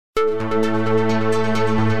Hello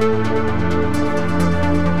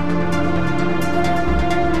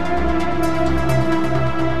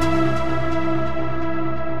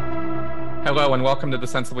and welcome to the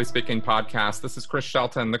Sensibly Speaking podcast. This is Chris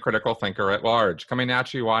Shelton, the critical thinker at large, coming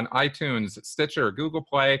at you on iTunes, Stitcher, Google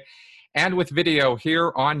Play, and with video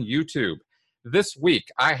here on YouTube. This week,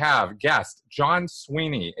 I have guest John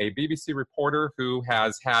Sweeney, a BBC reporter who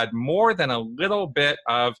has had more than a little bit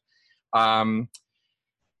of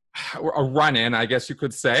a run-in, I guess you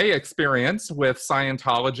could say, experience with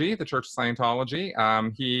Scientology, the Church of Scientology.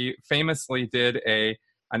 He famously did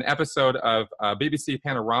an episode of BBC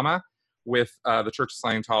Panorama with the Church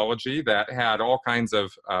of Scientology that had all kinds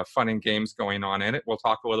of fun and games going on in it. We'll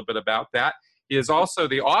talk a little bit about that. He is also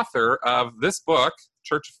the author of this book,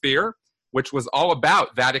 Church of Fear, which was all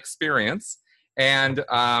about that experience. And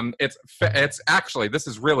it's actually, this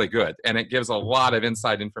is really good. And it gives a lot of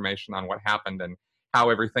inside information on what happened and how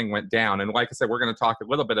everything went down. And like I said, we're going to talk a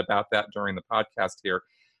little bit about that during the podcast here.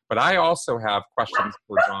 But I also have questions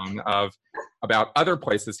for John about other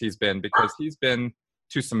places he's been, because he's been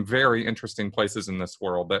to some very interesting places in this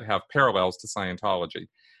world that have parallels to Scientology.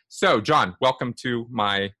 So, John, welcome to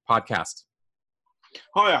my podcast.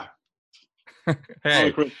 Hiya. Hey.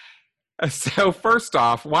 Hi, Chris. So first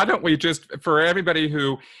off, why don't we just, for everybody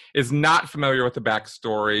who is not familiar with the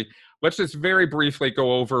backstory, let's just very briefly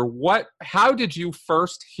go over how did you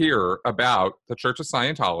first hear about the Church of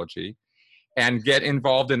Scientology and get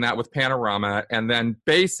involved in that with Panorama, and then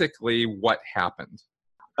basically what happened?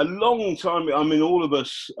 A long time, I mean, all of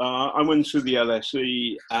us, I went to the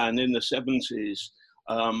LSE, and in the 70s,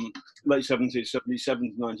 late 70s, 77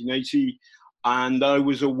 to 1980, and I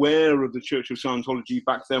was aware of the Church of Scientology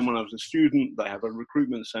back then when I was a student. They have a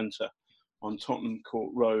recruitment centre on Tottenham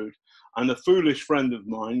Court Road. And a foolish friend of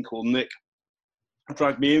mine called Nick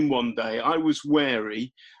dragged me in one day. I was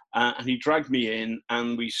wary, and he dragged me in,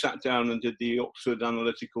 and we sat down and did the Oxford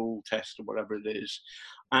Analytical Test, or whatever it is.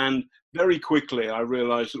 And very quickly, I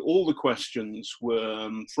realised that all the questions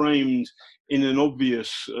were framed in an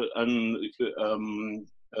obvious and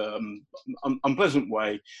unpleasant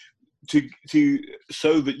way,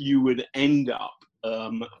 so that you would end up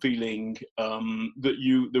feeling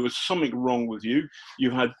that there was something wrong with you, you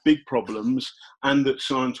had big problems, and that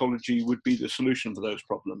Scientology would be the solution for those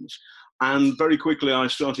problems. And very quickly, I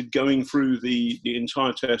started going through the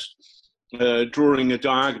entire test, drawing a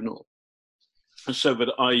diagonal, so that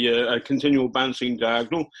a continual bouncing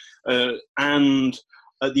diagonal, and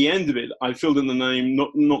at the end of it, I filled in the name,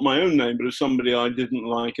 not my own name, but of somebody I didn't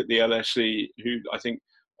like at the LSE, who I think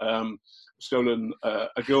stolen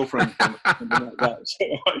a girlfriend from, something like that. So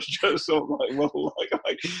I just thought,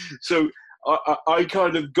 so I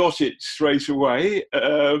kind of got it straight away.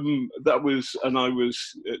 I was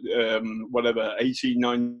whatever, 18,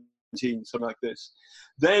 19, something like this.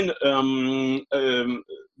 Then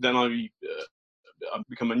I've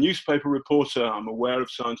become a newspaper reporter. I'm aware of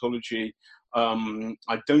Scientology.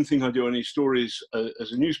 I don't think I do any stories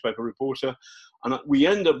as a newspaper reporter. And we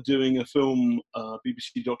end up doing a film,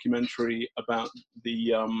 BBC documentary about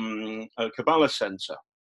the Kabbalah Centre.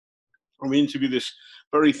 And we interview this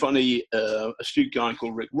very funny, astute guy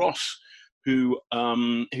called Rick Ross, who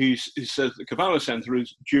says the Kabbalah Centre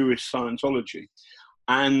is Jewish Scientology.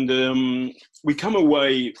 And we come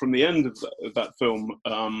away from the end of that film,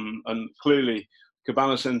 and clearly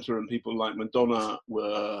Kabbalah Centre and people like Madonna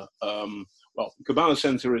were, Kabbalah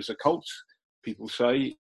Centre is a cult, people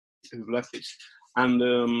say, who've left it.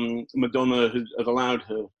 And Madonna had allowed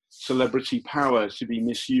her celebrity power to be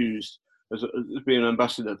misused as being an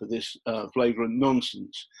ambassador for this flagrant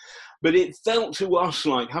nonsense. But it felt to us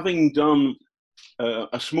like, having done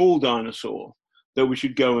a small dinosaur, that we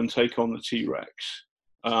should go and take on the T-Rex.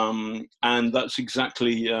 And that's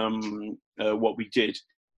exactly what we did.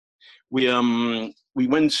 We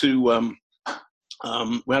went to,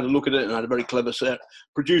 we had a look at it, and had a very clever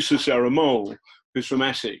producer, Sarah Mole, who's from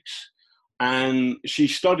Essex. And she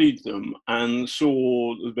studied them and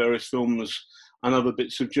saw the various films and other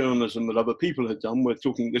bits of journalism that other people had done. We're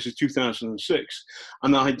talking, this is 2006.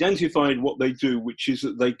 And identified what they do, which is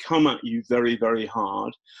that they come at you very, very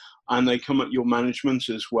hard. And they come at your management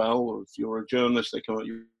as well. If you're a journalist, they come at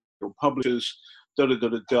your publishers,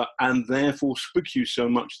 and therefore spook you so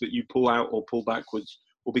much that you pull out or pull backwards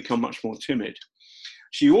or become much more timid.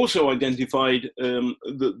 She also identified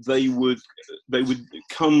that they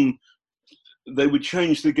would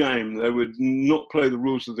change the game. They would not play the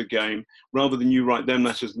rules of the game. Rather than you write them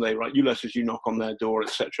letters and they write you letters, you knock on their door,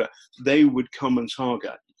 etc. They would come and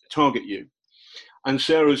target you. And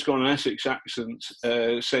Sarah's got an Essex accent,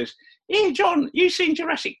 says, "Here, John, you've seen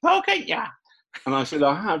Jurassic Park, ain't ya?" And I said,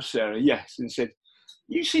 I have, Sarah, yes. And said,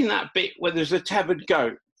 you seen that bit where there's a tethered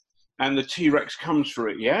goat and the T-Rex comes for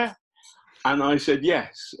it, yeah? And I said,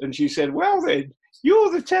 yes. And she said, well then,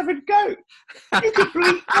 you're the tethered goat. You could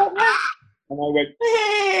bleep that. And I went,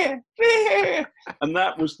 yeah. And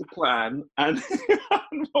that was the plan. And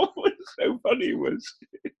what was so funny was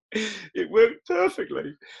it worked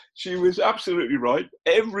perfectly. She was absolutely right.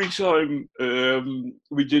 Every time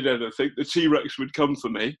we did anything, the T-Rex would come for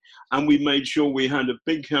me, and we made sure we had a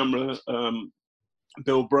big camera.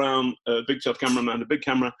 Bill Brown, a big tough cameraman, a big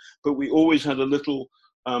camera, but we always had a little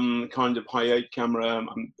kind of high 8 camera.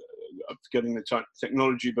 I'm forgetting the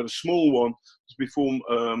technology, but a small one before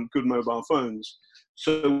good mobile phones.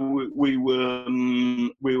 So we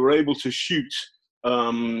were able to shoot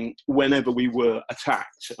whenever we were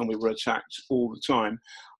attacked, and we were attacked all the time.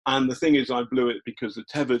 And the thing is, I blew it because the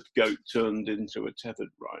tethered goat turned into a tethered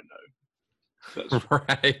rhino. That's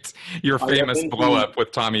right. Your famous blow up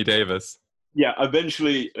with Tommy Davis. Yeah,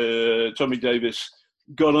 eventually Tommy Davis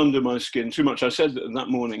got under my skin too much. I said that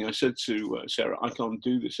morning, I said to Sarah, I can't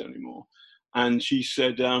do this anymore. And she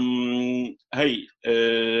said, hey,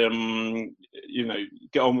 you know,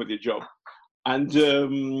 get on with your job. And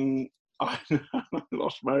I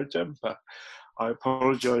lost my temper. I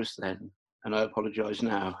apologized then, and I apologize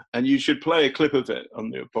now. And you should play a clip of it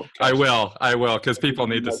on your podcast. I will, because people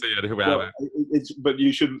need to see it who haven't. But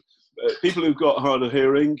you should, people who've got harder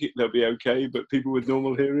hearing, they'll be okay, but people with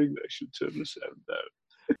normal hearing, they should turn the sound down.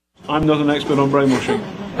 I'm not an expert on brainwashing.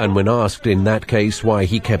 And when asked in that case why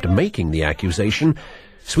he kept making the accusation,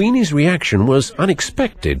 Sweeney's reaction was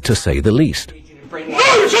unexpected, to say the least. No, Tommy,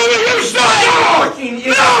 you stop! No,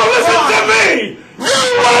 listen to me! You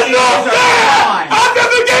were not there at the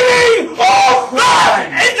beginning of that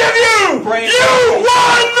interview! You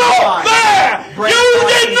were not there! You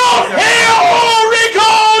did not hear or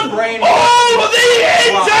record all the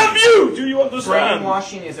interview! Do you understand?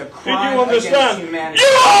 Brainwashing is a crime. Did you understand? Against humanity. You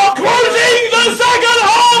are quoting the second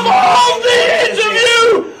half of the interview!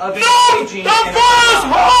 Not the first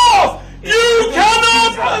half! You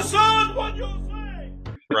cannot assert what you're saying!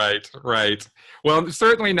 Right. Well,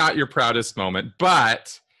 certainly not your proudest moment,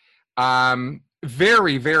 but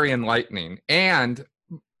very, very enlightening. And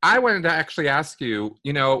I wanted to actually ask you,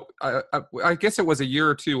 you know, I guess it was a year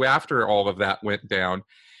or two after all of that went down.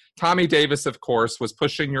 Tommy Davis, of course, was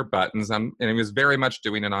pushing your buttons, and he was very much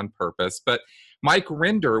doing it on purpose. But Mike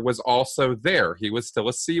Rinder was also there. He was still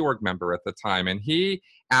a Sea Org member at the time. And he,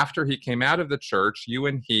 after he came out of the church, you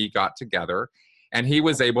and he got together, and he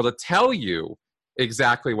was able to tell you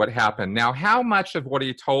exactly what happened. Now, how much of what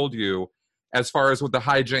he told you, as far as with the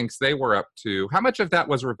hijinks they were up to, how much of that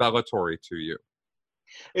was revelatory to you?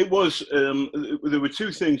 It was, there were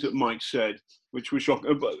two things that Mike said, which were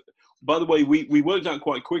shocking. By the way, we worked out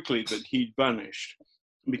quite quickly that he'd vanished,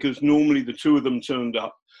 because normally the two of them turned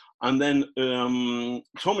up. And then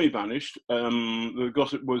Tommy vanished. The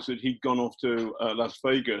gossip was that he'd gone off to Las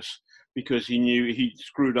Vegas because he knew he'd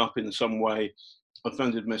screwed up in some way,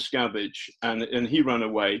 offended Miscavige, and he ran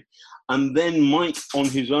away. And then Mike on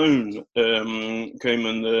his own came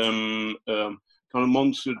and kind of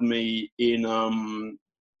monstered me in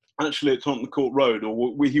actually at Tottenham Court Road,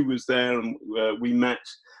 or he was there, and we met,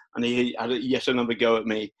 and he had yet another go at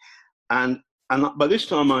me. And by this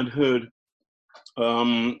time I'd heard,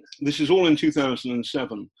 this is all in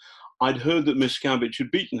 2007, I'd heard that Miscavige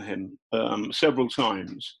had beaten him several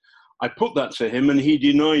times. I put that to him, and he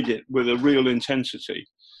denied it with a real intensity.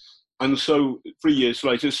 And so 3 years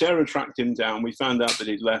later, Sarah tracked him down. We found out that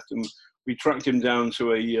he'd left, and we tracked him down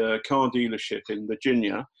to a car dealership in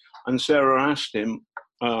Virginia. And Sarah asked him,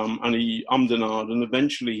 and he ummed and ahed, and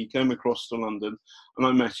eventually he came across to London, and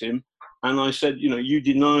I met him. And I said, you know, you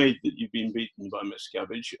denied that you'd been beaten by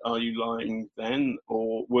Miscavige. Are you lying then,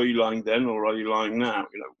 or were you lying then, or are you lying now?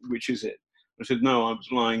 You know, which is it? I said, no, I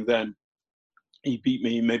was lying then. He beat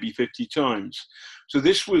me maybe 50 times. So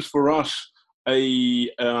this was for us a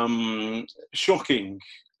shocking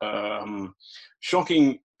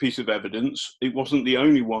piece of evidence. It wasn't the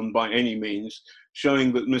only one by any means,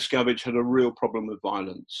 showing that Miscavige had a real problem with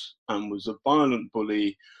violence and was a violent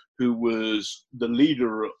bully who was the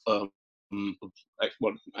leader of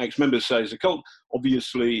what ex-members say is a cult.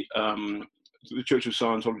 Obviously, the Church of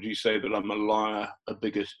Scientology say that I'm a liar, a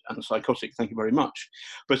bigot, and a psychotic. Thank you very much.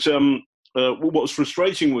 But what was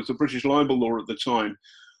frustrating was the British libel law at the time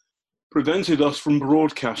prevented us from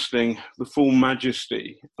broadcasting the full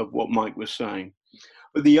majesty of what Mike was saying.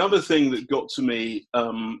 But the other thing that got to me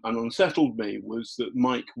and unsettled me was that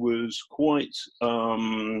Mike was quite,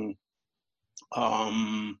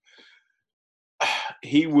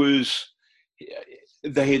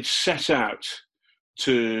 they had set out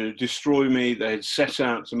to destroy me. They had set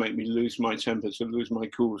out to make me lose my temper, to lose my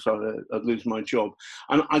cool, so I'd lose my job.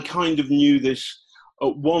 And I kind of knew this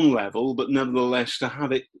at one level, but nevertheless, to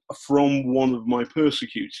have it from one of my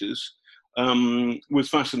persecutors was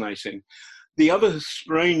fascinating. The other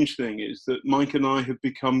strange thing is that Mike and I have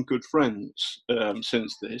become good friends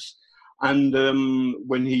since this. And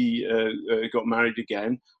when he got married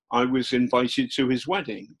again, I was invited to his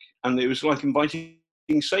wedding. And it was like inviting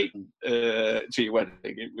Satan to your wedding,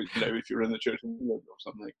 it was, if you're in the Church of England or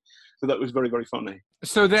something. So that was very, very funny.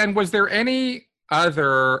 So then, was there any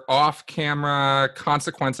other off-camera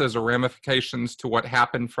consequences or ramifications to what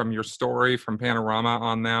happened from your story, from Panorama,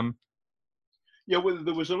 on them? Yeah, well,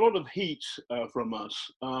 there was a lot of heat from us,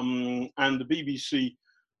 and the BBC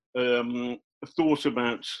thought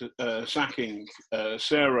about sacking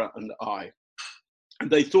Sarah and I.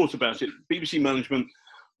 And they thought about it. BBC management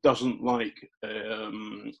doesn't like a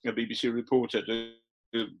BBC reporter to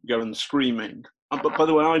go and screaming. But by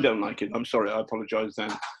the way, I don't like it. I'm sorry, I apologise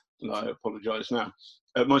then, and I apologise now.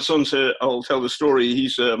 My son said, I'll tell the story,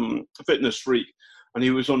 he's a fitness freak, and he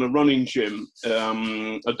was on a running gym,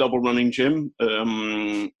 a double running gym,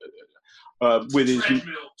 with his...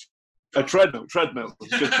 A treadmill, a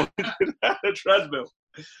treadmill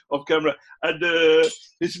off camera. And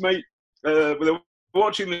his mate, they were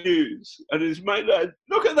watching the news, and his mate said,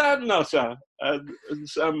 "Look at that nutter." And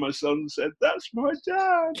Sam, my son, said, "That's my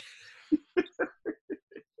dad."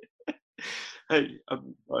 Hey, I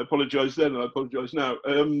apologise then, and I apologise now.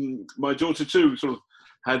 My daughter too sort of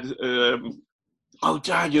had, "Oh,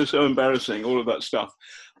 Dad, you're so embarrassing," all of that stuff.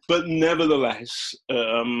 But nevertheless,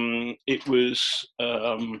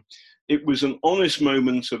 it was an honest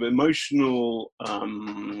moment of emotional,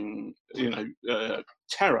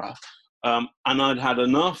 terror, and I'd had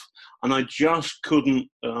enough, and I just couldn't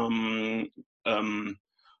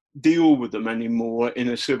deal with them anymore in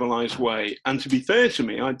a civilized way. And to be fair to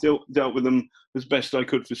me, I dealt with them as best I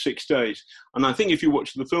could for 6 days. And I think if you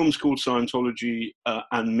watch the film's called Scientology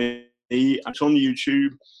and Me, it's on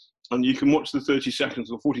YouTube. And you can watch the 30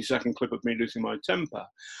 seconds or 40-second clip of me losing my temper.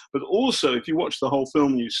 But also, if you watch the whole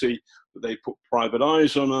film, you see that they put private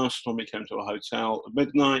eyes on us. Tommy came to a hotel at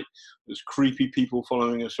midnight. There's creepy people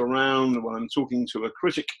following us around. When I'm talking to a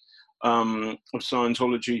critic of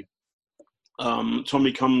Scientology,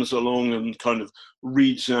 Tommy comes along and kind of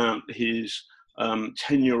reads out his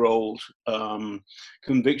 10-year-old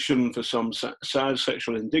conviction for some sad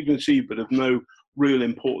sexual indignity, but of no real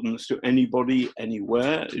importance to anybody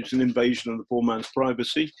anywhere. It's an invasion of the poor man's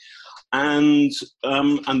privacy. And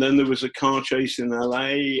then there was a car chase in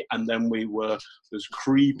LA, and then there's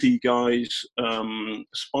creepy guys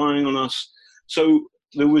spying on us. So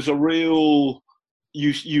there was a real,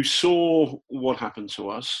 you saw what happened to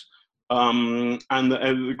us, and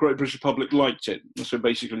the Great British public liked it. So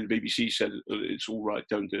basically the BBC said, "It's all right,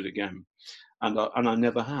 don't do it again." And I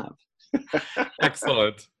never have.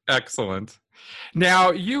 Excellent. Excellent. Now,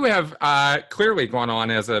 you have clearly gone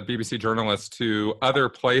on as a BBC journalist to other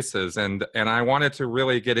places, and I wanted to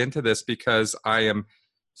really get into this because I am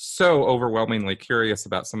so overwhelmingly curious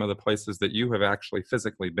about some of the places that you have actually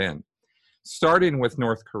physically been. Starting with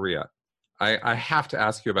North Korea, I have to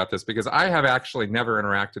ask you about this because I have actually never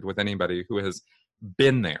interacted with anybody who has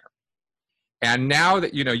been there. And now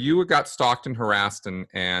that, you got stalked and harassed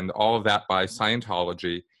and all of that by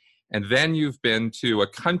Scientology, and then you've been to a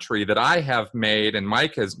country that I have made, and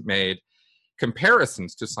Mike has made,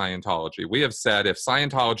 comparisons to Scientology. We have said if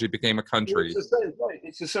Scientology became a country...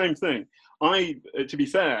 It's the same thing. To be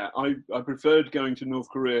fair, I preferred going to North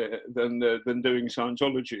Korea than doing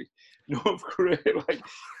Scientology. North Korea,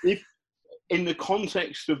 if in the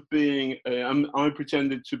context of being... I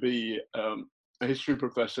pretended to be a history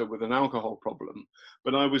professor with an alcohol problem,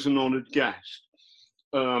 but I was an honoured guest.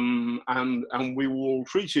 And we were all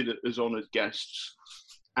treated as honoured guests,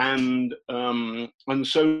 and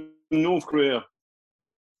so North Korea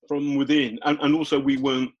from within, and also we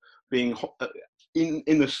weren't being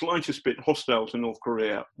in the slightest bit hostile to North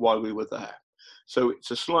Korea while we were there, so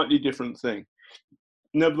it's a slightly different thing.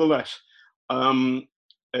 Nevertheless, so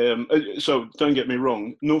don't get me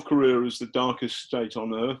wrong, North Korea is the darkest state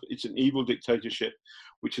on earth. It's an evil dictatorship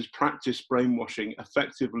which has practiced brainwashing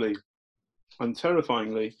effectively and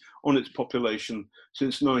terrifyingly on its population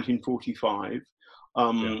since 1945.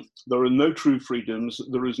 There are no true freedoms.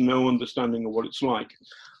 There is no understanding of what it's like.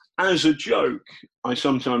 As a joke, I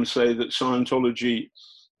sometimes say that Scientology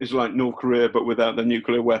is like North Korea, but without the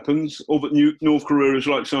nuclear weapons, or that North Korea is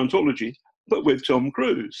like Scientology, but with Tom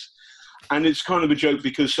Cruise. And it's kind of a joke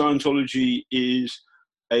because Scientology is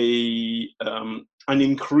an an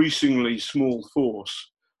increasingly small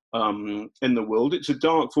force in the world. It's a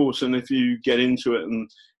dark force, and if you get into it, and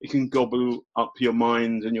it can gobble up your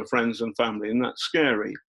mind and your friends and family, and that's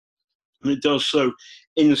scary. And it does so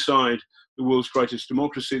inside the world's greatest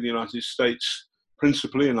democracy, the United States,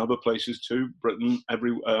 principally, and other places too, Britain,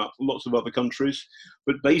 lots of other countries.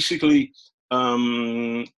 But basically,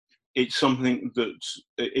 it's something that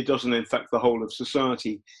it doesn't infect the whole of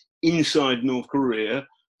society. Inside North Korea,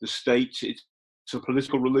 the state, it's a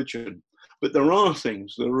political religion. But there are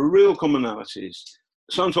things, there are real commonalities.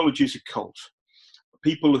 Scientology is a cult.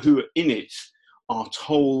 People who are in it are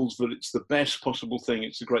told that it's the best possible thing,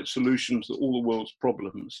 it's a great solution to all the world's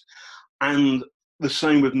problems. And the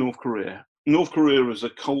same with North Korea. North Korea is a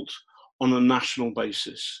cult on a national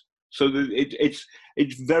basis. So it's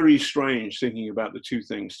very strange thinking about the two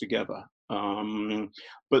things together.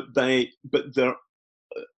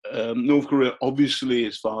 North Korea obviously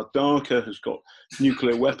is far darker, has got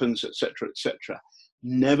nuclear weapons, etc., etc.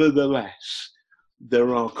 Nevertheless,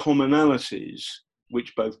 there are commonalities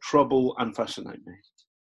which both trouble and fascinate me.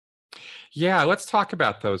 Yeah, let's talk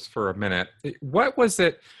about those for a minute. What was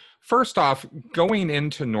it, first off, going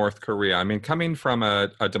into North Korea? I mean, coming from a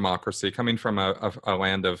democracy, coming from a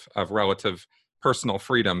land of relative personal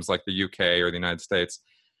freedoms like the UK or the United States,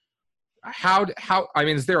 how I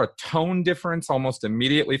mean, is there a tone difference almost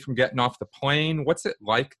immediately from getting off the plane? What's it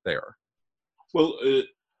like there? Well,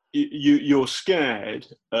 you're scared.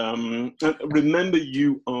 Remember,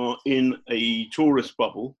 you are in a tourist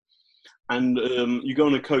bubble, and you go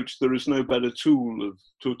on a coach. There is no better tool of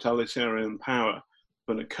totalitarian power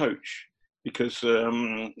than a coach, because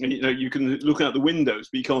you can look out the windows,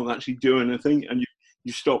 but you can't actually do anything, and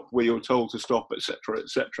you stop where you're told to stop, etc.,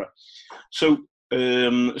 etc. So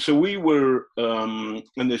we were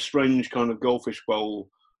in this strange kind of goldfish bowl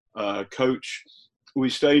coach. We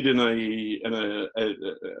stayed in a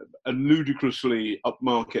ludicrously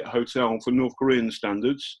upmarket hotel for North Korean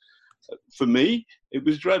standards. For me, it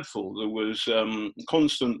was dreadful. There was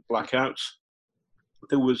constant blackouts.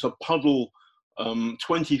 There was a puddle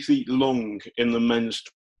 20 feet long in the men's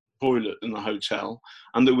toilet in the hotel,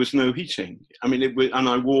 and there was no heating. I mean, and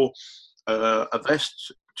I wore a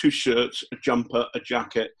vest, 2 shirts, a jumper, a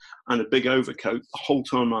jacket, and a big overcoat the whole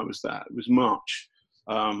time I was there. It was March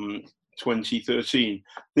 2013.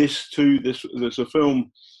 There's a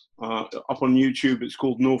film up on YouTube. It's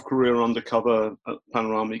called North Korea Undercover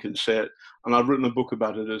Panorama. You can see it, and I've written a book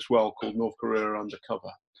about it as well called North Korea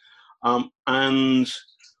Undercover. And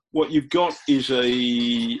what you've got is so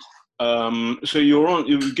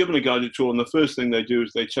you're given a guided tour, and the first thing they do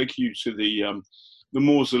is they take you to the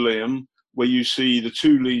mausoleum, where you see the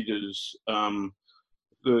 2 leaders,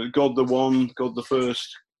 the God the One, God the First,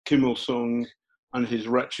 Kim Il-sung, and his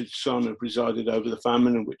wretched son, who presided over the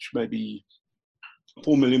famine in which maybe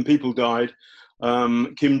 4 million people died.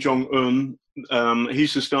 Kim Jong-un,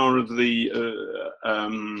 he's the star of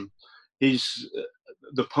he's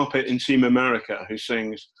the puppet in Team America who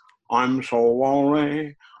sings, "I'm so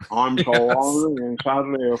lonely, I'm so lonely and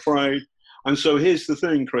sadly afraid." And so here's the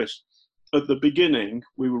thing, Chris. At the beginning,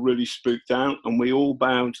 we were really spooked out, and we all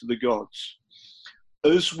bowed to the gods.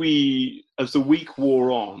 As the week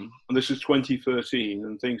wore on, and this is 2013,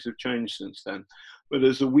 and things have changed since then, but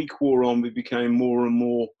as the week wore on, we became more and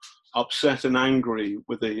more upset and angry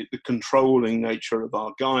with the controlling nature of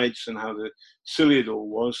our guides and how silly it all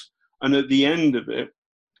was. And at the end of it,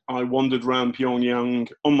 I wandered around Pyongyang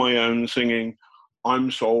on my own singing, "I'm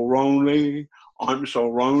so lonely, I'm so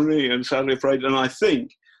lonely and sadly afraid." And I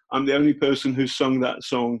think I'm the only person who's sung that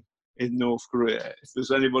song in North Korea. If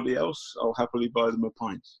there's anybody else, I'll happily buy them a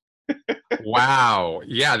pint. Wow.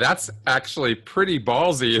 Yeah, that's actually pretty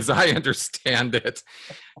ballsy as I understand it.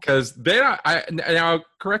 Because now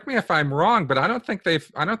correct me if I'm wrong, but I don't think they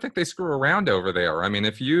screw around over there. I mean,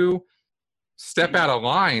 if you step out of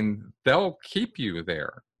line, they'll keep you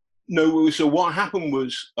there. No, so what happened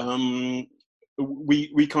was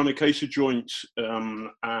we kind of case a joint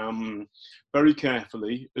very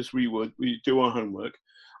carefully, as we do our homework,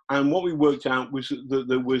 and what we worked out was that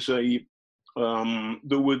there was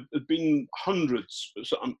there would have been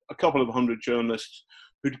a couple of hundred journalists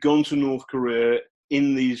who'd gone to North Korea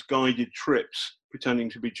in these guided trips, pretending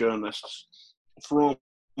to be journalists, from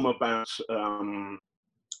about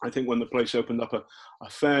I think when the place opened up a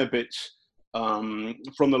fair bit.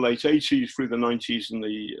 From the late 80s through the 90s and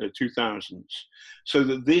the 2000s. So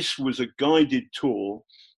that this was a guided tour,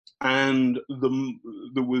 and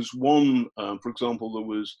there was one, for example, there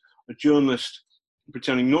was a journalist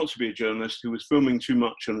pretending not to be a journalist who was filming too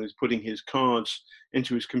much and was putting his cards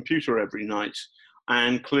into his computer every night.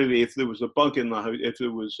 And clearly, if there was a bug in the if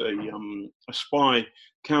there was a spy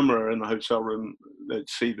camera in the hotel room, they'd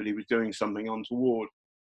see that he was doing something untoward.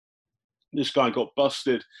 This guy got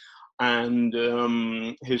busted, and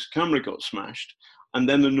his camera got smashed. And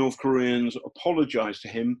then the North Koreans apologized to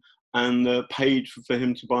him and paid for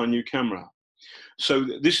him to buy a new camera. So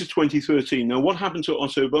this is 2013. Now, what happened to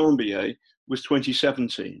Otto Warmbier was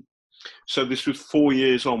 2017. So this was 4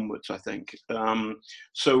 years onwards, I think. Or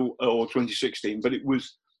 2016, but it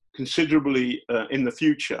was considerably in the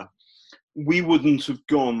future. We wouldn't have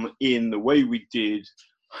gone in the way we did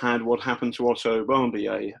had what happened to Otto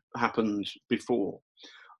Warmbier happened before.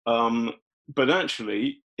 But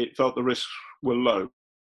actually, it felt the risks were low.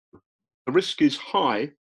 The risk is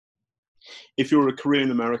high if you're a Korean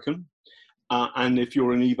American and if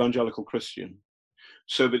you're an evangelical Christian.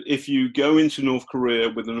 So that if you go into North Korea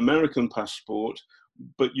with an American passport,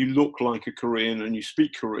 but you look like a Korean and you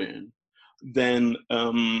speak Korean, then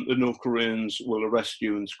the North Koreans will arrest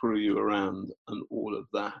you and screw you around and all of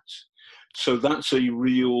that. So that's a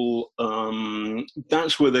real,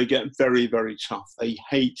 that's where they get very, very tough. They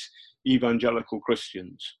hate evangelical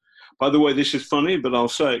Christians. By the way, this is funny, but I'll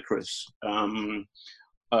say it, Chris.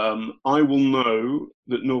 I will know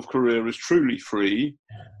that North Korea is truly free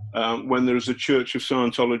when there is a Church of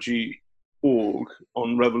Scientology org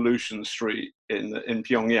on Revolution Street in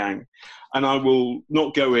Pyongyang, and I will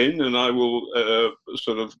not go in, and I will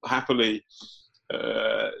sort of happily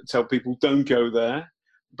tell people don't go there.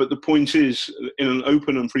 But the point is, in an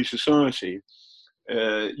open and free society,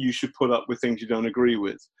 you should put up with things you don't agree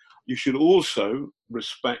with. You should also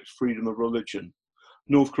respect freedom of religion.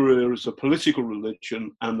 North Korea is a political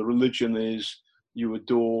religion, and the religion is you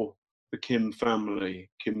adore the Kim family,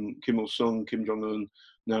 Kim Il-sung, Kim Jong-un,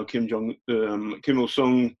 now Kim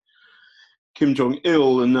Il-sung, Kim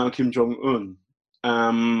Jong-il, and now Kim Jong-un.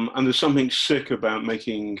 And there's something sick about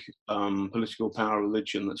making political power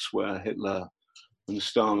religion. That's where Hitler and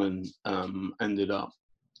Stalin ended up.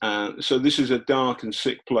 So this is a dark and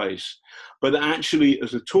sick place. But actually,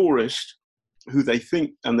 as a tourist, they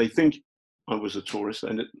think I was a tourist,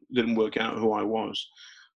 and it didn't work out who I was,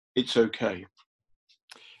 it's okay.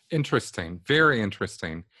 Interesting. Very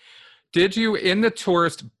interesting. Did you, in the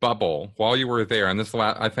tourist bubble while you were there, and this,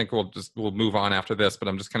 I think we'll move on after this, but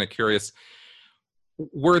I'm just kind of curious,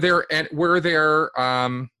 were there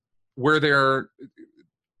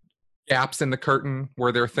gaps in the curtain?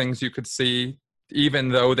 Were there things you could see, even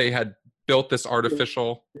though they had built this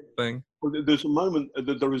artificial thing? Well, there's a moment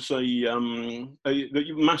that there is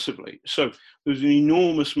massively. So there's an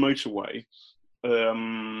enormous motorway.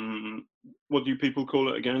 What do people call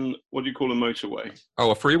it again? What do you call a motorway?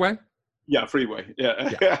 Oh, a freeway? Yeah, freeway. Yeah.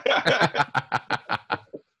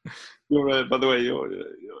 By the way,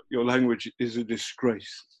 your language is a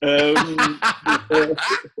disgrace.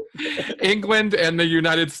 England and the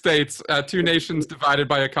United States, two nations divided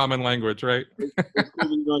by a common language, right? It's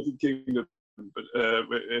called the United Kingdom, but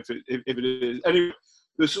if it is anyway,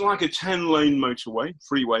 there's like a 10-lane motorway,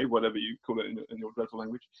 freeway, whatever you call it in your dreadful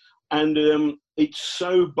language, and it's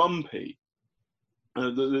so bumpy.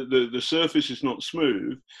 The surface is not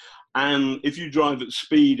smooth. And if you drive at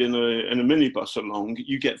speed in a minibus along,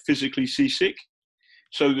 you get physically seasick.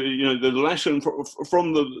 So the lesson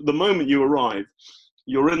from the moment you arrive,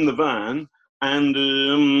 you're in the van, and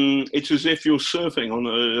it's as if you're surfing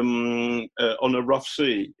on a rough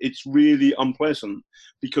sea. It's really unpleasant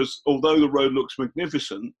because although the road looks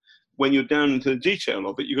magnificent, when you're down into the detail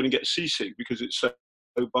of it, you're going to get seasick because it's so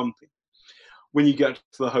bumpy. When you get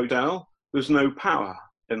to the hotel, there's no power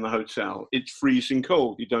in the hotel. It's freezing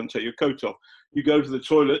cold. You don't take your coat off. You go to the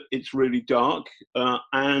toilet, it's really dark,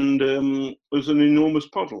 and there's an enormous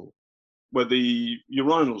puddle where the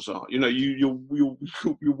urinals are.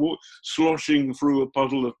 You're sloshing through a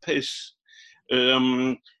puddle of piss.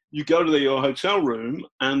 You go to your hotel room,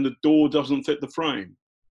 and the door doesn't fit the frame.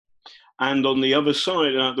 And on the other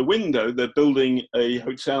side, out the window, they're building a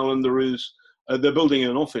hotel, and they're building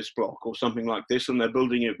an office block or something like this, and they're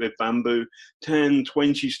building it with bamboo, 10,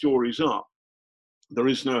 20 stories up. There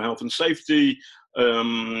is no health and safety.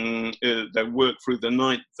 They work through the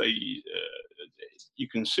night. You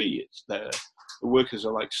can see it. The workers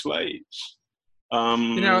are like slaves.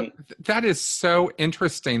 That is so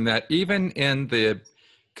interesting that even in the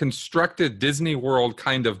constructed Disney World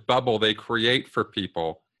kind of bubble they create for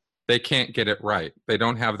people, they can't get it right. They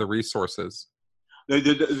don't have the resources. They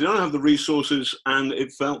don't have the resources, and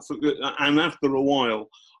it felt. And after a while,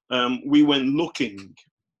 we went looking.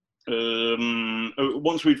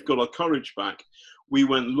 Once we've got our courage back, we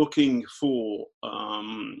went looking for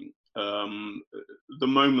the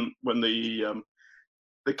moment when the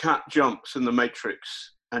the cat jumps in the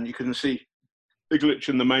Matrix, and you can see the glitch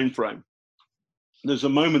in the mainframe. There's a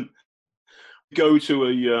moment we go to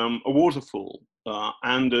a waterfall,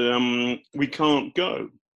 and we can't go.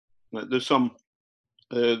 There's some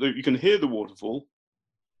you can hear the waterfall,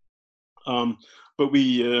 but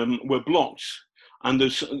we're blocked, and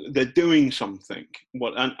they're doing something.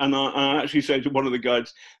 And I actually say to one of the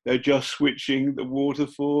guides, they're just switching the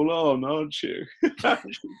waterfall on, aren't you?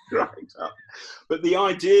 Cracked up. But the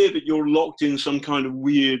idea that you're locked in some kind of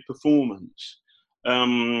weird performance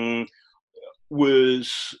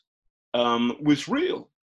was real,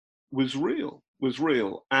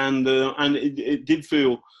 and it did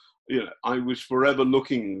feel. I was forever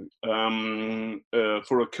looking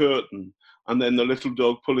for a curtain, and then the little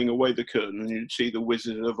dog pulling away the curtain, and you'd see the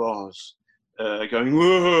Wizard of Oz going,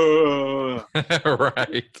 whoa!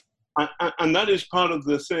 Right. And that is part of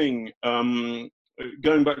the thing.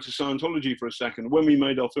 Going back to Scientology for a second, when we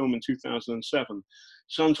made our film in 2007,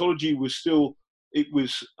 Scientology was still,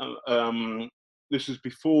 this is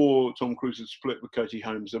before Tom Cruise had split with Katie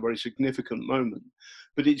Holmes, a very significant moment,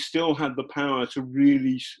 but it still had the power to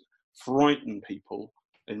really frighten people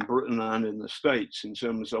in Britain and in the States in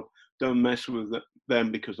terms of don't mess with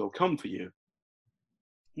them because they'll come for you.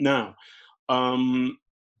 Now,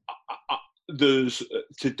 there's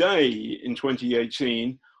today in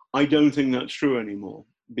 2018, I don't think that's true anymore,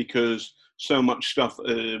 because so much stuff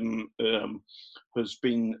has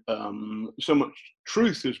been, so much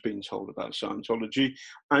truth has been told about Scientology,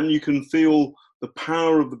 and you can feel the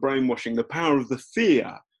power of the brainwashing, the power of the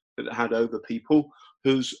fear that it had over people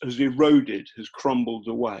has eroded, has crumbled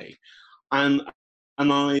away. And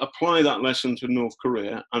I apply that lesson to North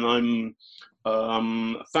Korea, and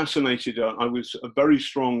I'm fascinated. I was a very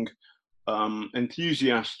strong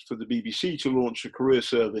enthusiast for the BBC to launch a career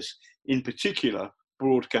service, in particular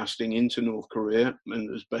broadcasting into North Korea and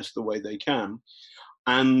as best the way they can,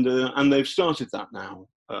 and they've started that now,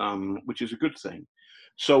 which is a good thing.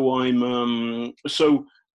 So when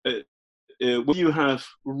you have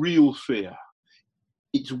real fear,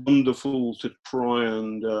 it's wonderful to try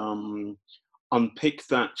and unpick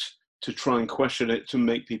that, to try and question it, to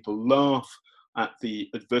make people laugh at the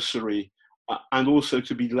adversary, and also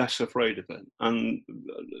to be less afraid of it. And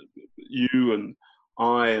you and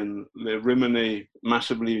I and the Rimini,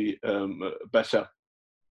 massively better,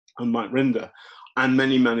 and Mike Rinder, and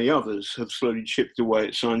many, many others have slowly chipped away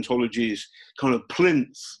at Scientology's kind of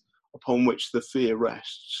plinth upon which the fear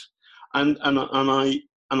rests. And I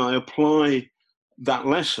apply that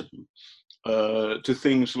lesson to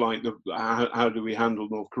things like how do we handle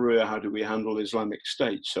North Korea, how do we handle Islamic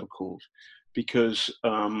State, so-called, because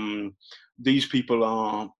these people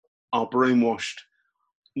are brainwashed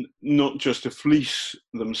not just to fleece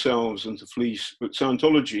themselves and to fleece, but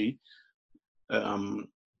Scientology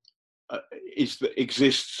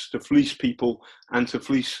exists to fleece people and to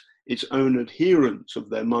fleece its own adherents of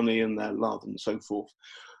their money and their love and so forth.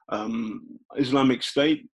 Islamic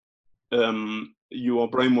State, you are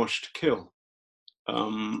brainwashed to kill.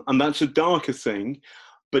 And that's a darker thing.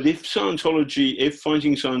 But if fighting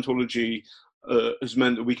Scientology has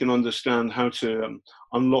meant that we can understand how to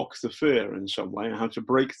unlock the fear in some way, how to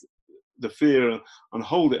break the fear and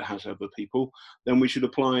hold it has over people, then we should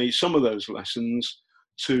apply some of those lessons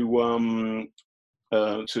to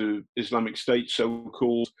Islamic State,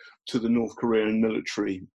 so-called, to the North Korean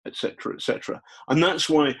military, etc., etc. And that's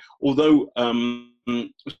why, although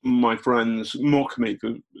my friends mock me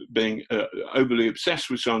for being overly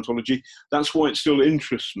obsessed with Scientology, that's why it still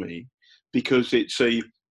interests me, because it's a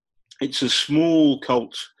small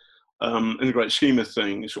cult in the great scheme of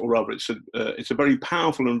things, or rather, it's a very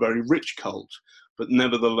powerful and very rich cult, but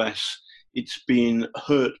nevertheless, it's been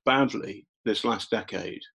hurt badly this last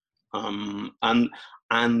decade, and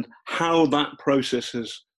how that process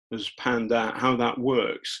has panned out, how that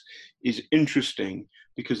works, is interesting,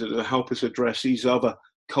 because it'll help us address these other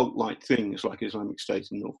cult-like things like Islamic State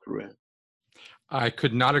in North Korea. I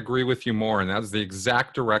could not agree with you more, and that's the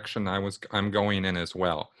exact direction I'm going in as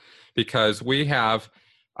well, because we have.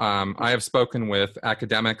 I have spoken with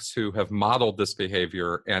academics who have modeled this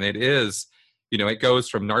behavior, and it is, it goes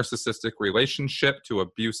from narcissistic relationship to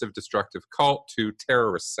abusive, destructive cult to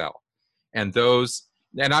terrorist cell. And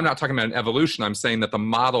I'm not talking about an evolution, I'm saying that the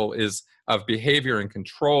model of behavior and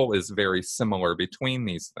control is very similar between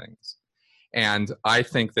these things. And I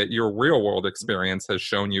think that your real world experience has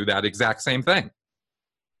shown you that exact same thing,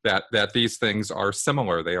 that these things are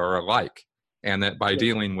similar, they are alike. And that by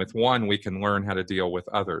dealing with one, we can learn how to deal with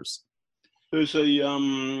others. There's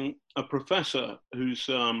a professor who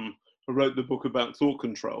wrote the book about thought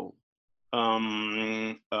control.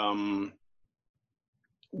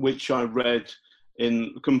 which I read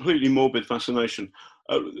in completely morbid fascination.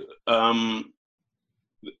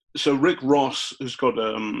 So Rick Ross has got,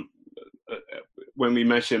 when we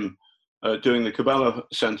met him doing the Kabbalah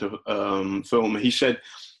Center film, he said,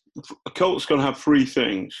 a cult's got to have three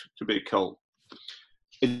things to be a cult.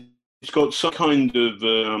 It's got some kind of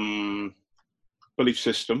belief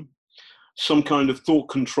system, some kind of thought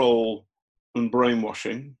control and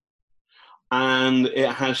brainwashing, and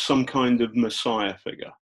it has some kind of messiah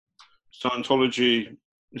figure. Scientology,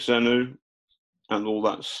 Xenu, and all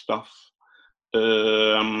that stuff.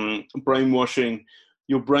 Brainwashing,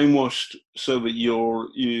 you're brainwashed so that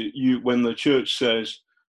you when the church says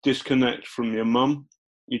disconnect from your mum,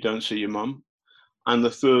 you don't see your mum. And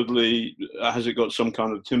the thirdly, has it got some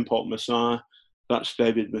kind of tin pot messiah? That's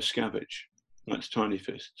David Miscavige. That's Tiny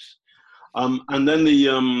Fists. And then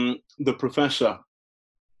the professor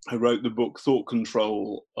who wrote the book Thought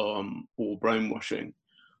Control or Brainwashing,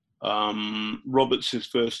 Robert's his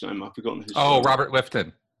first name. I've forgotten his name. Robert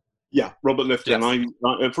Lifton. Yeah, Robert Lifton. Yes.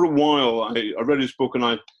 I for a while, I read his book and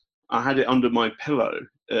I had it under my pillow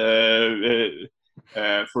for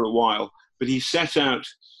a while. But he set out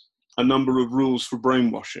a number of rules for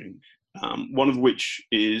brainwashing, one of which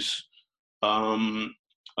is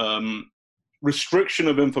restriction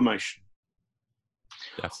of information.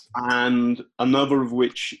 Yes. And another of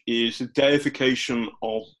which is the deification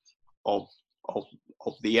of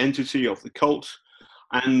the entity, of the cult,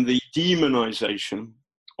 and the demonization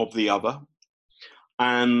of the other,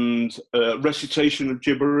 and recitation of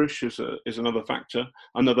gibberish is another factor,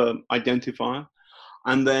 another identifier,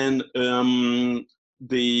 and then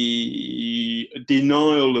the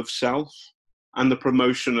denial of self and the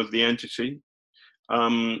promotion of the entity.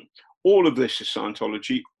 All of this is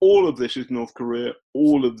Scientology, all of this is North Korea,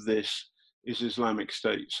 all of this is Islamic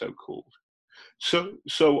State, so-called. So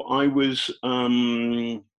I was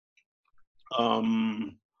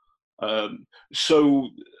so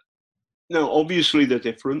now obviously they're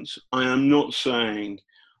different. I am not saying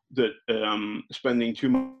that spending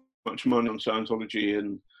too much money on Scientology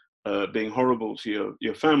and being horrible to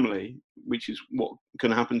your family, which is what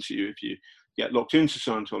can happen to you if you get locked into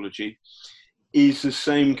Scientology, is the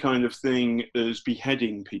same kind of thing as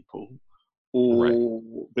beheading people or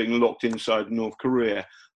being locked inside North Korea.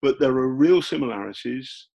 But there are real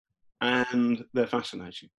similarities and they're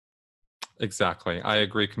fascinating. Exactly. I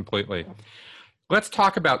agree completely. Let's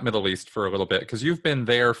talk about Middle East for a little bit, because you've been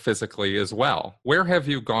there physically as well. Where have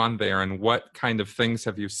you gone there, and what kind of things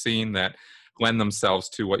have you seen that lend themselves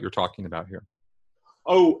to what you're talking about here?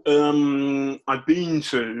 I've been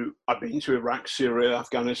to Iraq, Syria,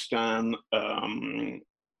 Afghanistan,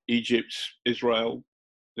 Egypt, Israel,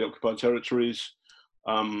 the occupied territories,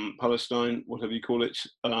 Palestine, whatever you call it.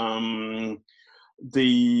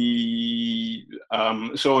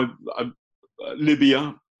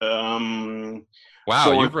 Libya. Wow,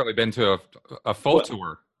 so you've really been to a full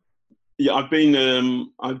tour. Yeah, I've been.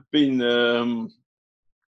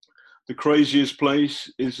 The craziest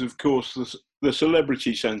place is, of course, the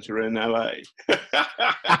Celebrity Center in LA. But,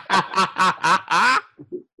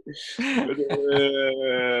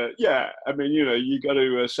 yeah, I mean, you go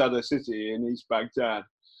to Sadr City in East Baghdad,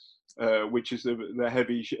 which is the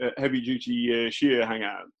heavy duty Shia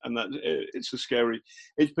hangout, and it's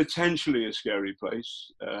potentially a scary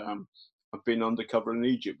place. I've been undercover in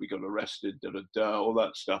Egypt. We got arrested, all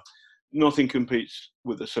that stuff. Nothing competes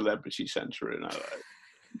with the Celebrity Center in LA.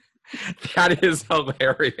 That is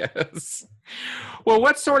hilarious. Well,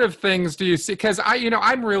 what sort of things do you see? Because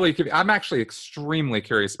I'm actually extremely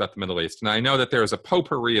curious about the Middle East, and I know that there's a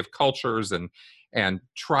potpourri of cultures and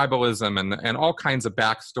tribalism and all kinds of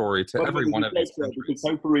backstory to every one of these countries. The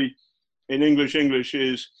potpourri in English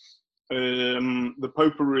is the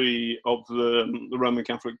potpourri of the Roman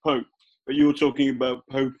Catholic Pope, but you were talking about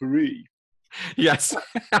potpourri. Yes,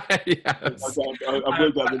 yes. I've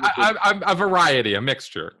read that. I'm a variety, a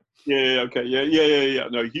mixture. Yeah. Okay. Yeah.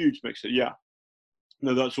 No, huge mixture. Yeah.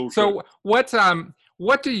 No, that's all. So, what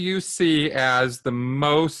do you see as the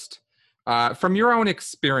most from your own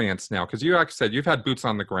experience now? Because you actually said you've had boots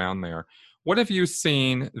on the ground there. What have you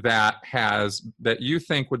seen that you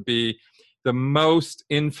think would be the most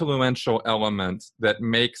influential element that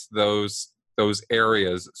makes those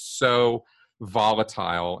areas so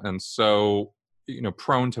volatile and so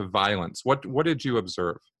prone to violence? What did you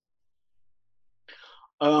observe?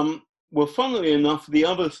 Well, funnily enough, the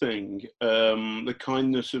other thing, the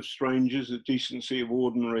kindness of strangers, the decency of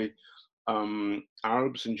ordinary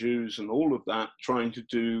Arabs and Jews and all of that, trying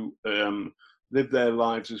to live their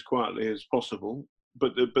lives as quietly as possible.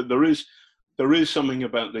 But there is something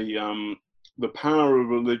about the power of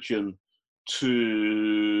religion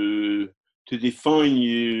to define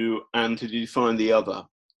you and to define the other,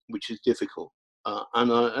 which is difficult,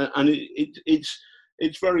 and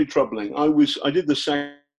it's very troubling. I did the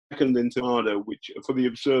second intifada, which for the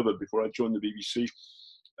Observer before I joined the BBC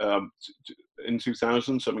in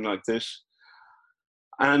 2000, something like this.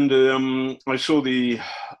 And I saw these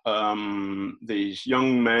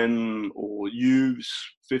young men or youths,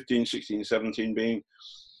 15, 16, 17,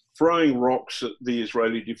 throwing rocks at the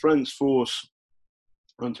Israeli Defense Force.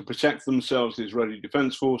 And to protect themselves, the Israeli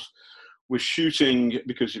Defense Force was shooting,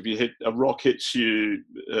 because if a rock hits you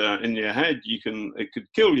in your head, it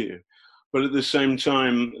could kill you. But at the same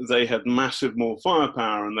time, they had massive more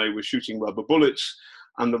firepower, and they were shooting rubber bullets.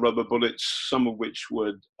 And the rubber bullets, some of which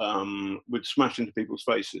would smash into people's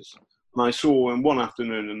faces. And I saw in one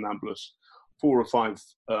afternoon in Nablus 4 or 5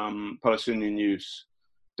 Palestinian youths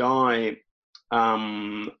die,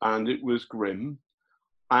 and it was grim.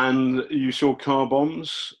 And you saw car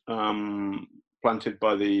bombs planted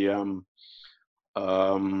by the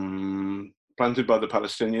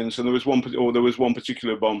Palestinians. And there was one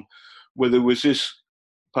particular bomb where there was this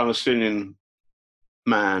Palestinian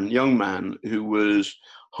young man, who was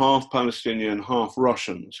half Palestinian, half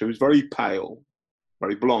Russian. So he was very pale,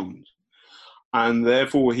 very blonde, and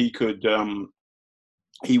therefore he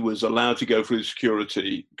was allowed to go through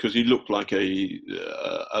security because he looked like a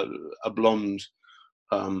blonde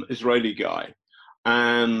Israeli guy.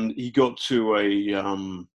 And he got into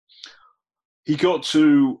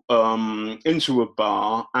a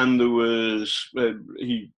bar, and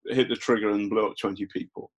he hit the trigger and blew up 20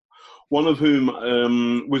 people. One of whom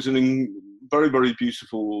was a very, very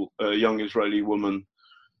beautiful young Israeli woman,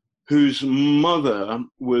 whose mother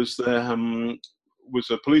was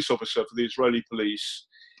a police officer for the Israeli police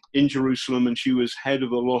in Jerusalem, and she was head of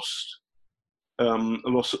the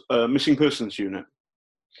missing persons unit.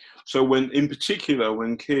 So when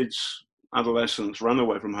adolescents ran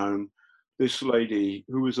away from home, this lady,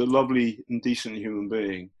 who was a lovely and decent human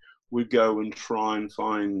being, would go and try and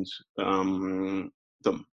find them.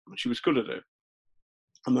 She was good at it.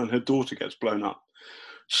 And then her daughter gets blown up.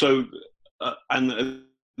 So,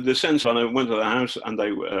 the sense, I went to the house, and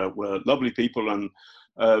they were lovely people and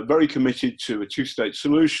very committed to a 2-state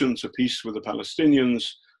solution, to peace with the Palestinians,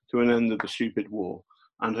 to an end of the stupid war.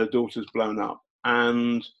 And her daughter's blown up.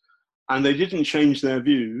 And they didn't change their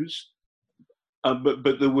views. But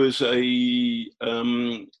there was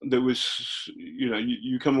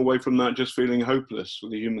you come away from that just feeling hopeless for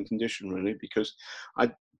the human condition, really, because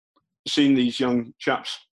I'd seen these young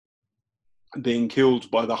chaps being killed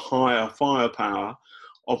by the higher firepower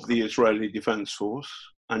of the Israeli Defense Force,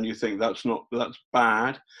 and you think that's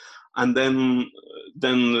bad. And then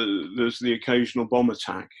there's the occasional bomb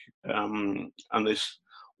attack, and this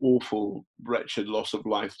awful, wretched loss of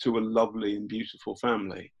life to a lovely and beautiful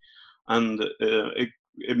family. And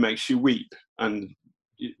it makes you weep, and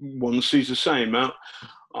one sees the same. Now,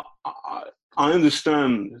 I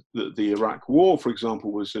understand that the Iraq War, for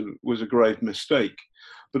example, was a grave mistake,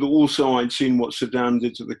 but also I'd seen what Saddam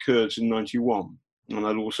did to the Kurds in '91, and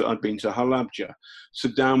I'd been to Halabja.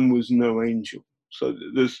 Saddam was no angel, so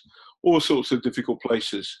there's all sorts of difficult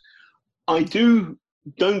places. I don't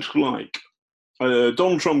like.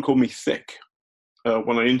 Donald Trump called me thick.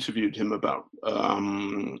 When I interviewed him about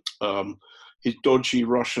his dodgy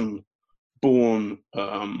Russian-born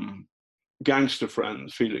gangster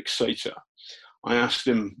friend, Felix Sater. I asked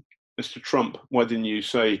him, Mr. Trump, why didn't you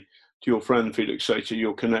say to your friend Felix Sater,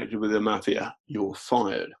 you're connected with the mafia, you're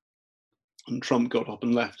fired? And Trump got up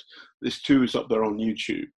and left. This too is up there on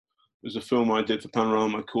YouTube. There's a film I did for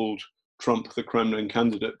Panorama called Trump, the Kremlin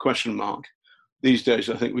Candidate, ? These days,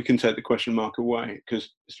 I think we can take the question mark away, because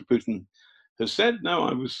Mr. Putin has said, no,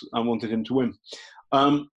 I wanted him to win.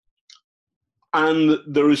 And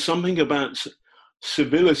there is something about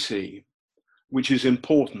civility which is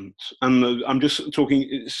important. And I'm just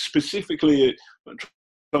talking specifically about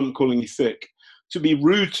Trump calling you thick. To be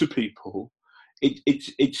rude to people,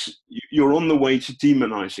 you're on the way to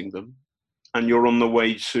demonizing them, and you're on the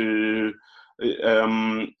way to,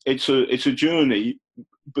 it's a journey,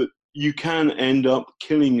 but you can end up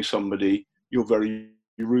killing somebody you're very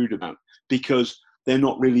rude about, because they're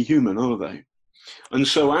not really human, are they? And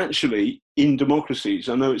so actually, in democracies,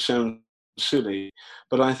 I know it sounds silly,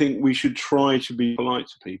 but I think we should try to be polite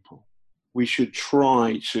to people. We should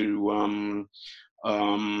try to,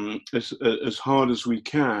 as hard as we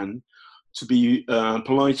can, to be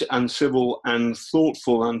polite and civil and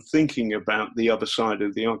thoughtful and thinking about the other side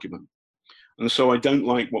of the argument. And so I don't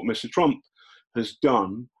like what Mr. Trump has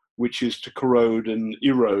done, which is to corrode and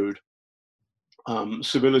erode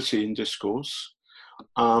civility in discourse.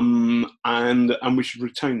 and we should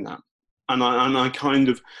retain that. And I kind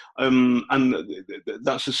of,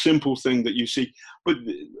 that's a simple thing that you see. But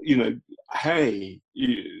hey,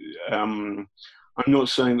 I'm not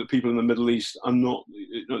saying that people in the Middle East are not.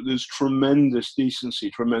 There's tremendous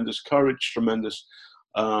decency, tremendous courage, tremendous.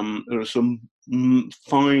 There are some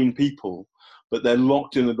fine people, but they're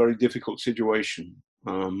locked in a very difficult situation.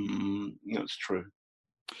 That's true.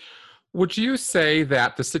 Would you say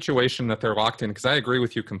that the situation that they're locked in, because I agree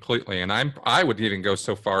with you completely, and I would even go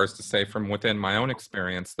so far as to say from within my own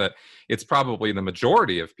experience that it's probably the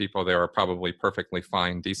majority of people there are probably perfectly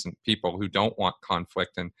fine, decent people who don't want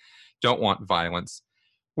conflict and don't want violence.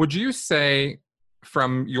 Would you say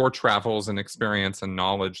from your travels and experience and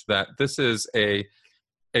knowledge that this is a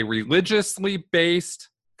religiously based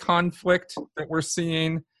conflict that we're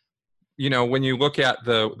seeing? When you look at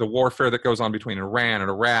the warfare that goes on between Iran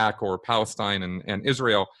and Iraq or Palestine and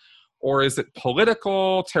Israel, or is it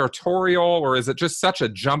political, territorial, or is it just such a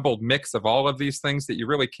jumbled mix of all of these things that you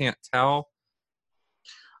really can't tell?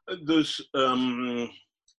 There's,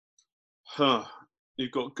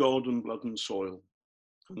 you've got God and blood and soil,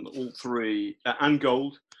 and all three, and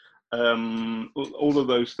gold. All of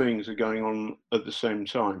those things are going on at the same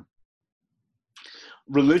time.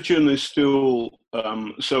 Religion is still,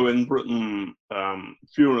 so in Britain,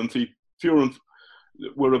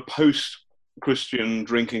 we're a post-Christian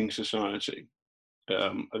drinking society.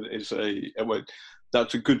 That's a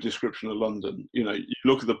good description of London. You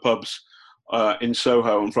look at the pubs in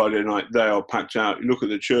Soho on Friday night, they are packed out. You look at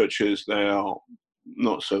the churches, they are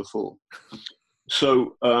not so full.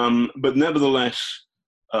 So, but nevertheless,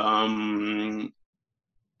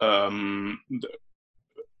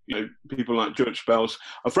 people like church bells.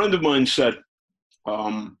 A friend of mine said,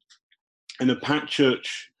 in a packed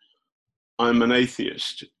church, I'm an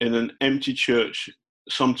atheist. In an empty church,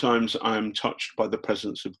 sometimes I'm touched by the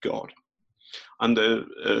presence of God. And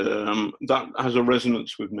that has a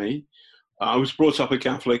resonance with me. I was brought up a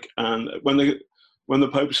Catholic, and when the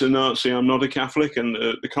Pope's a Nazi, I'm not a Catholic, and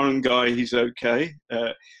the current guy, he's okay.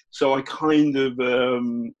 So I kind of, I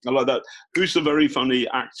like that. Who's the very funny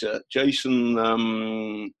actor? Jason,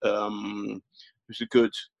 who's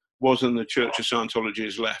was in the Church of Scientology,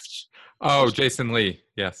 has left. Oh, Jason Lee,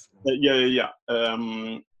 yes. Yeah.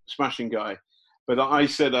 Smashing guy. But I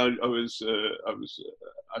said I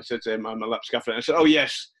said to him, I'm a lapsed Catholic. I said, oh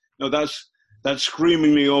yes, no, that's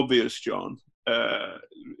screamingly obvious, John.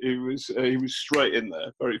 He was straight in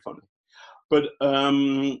there, very funny. But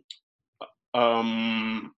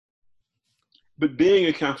being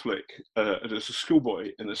a Catholic as a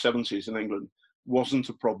schoolboy in the 70s in England wasn't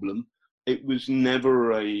a problem. It was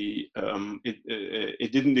never it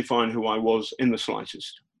didn't define who I was in the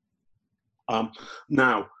slightest.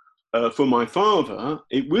 Now, for my father,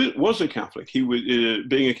 it was a Catholic. He was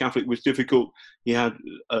being a Catholic was difficult. He had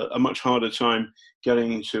a much harder time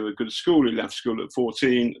getting to a good school. He left school at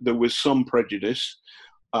 14. There was some prejudice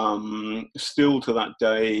still to that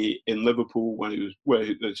day in Liverpool, when he was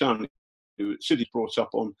the town city brought up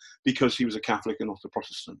on, because he was a Catholic and not a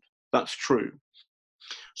Protestant. That's true.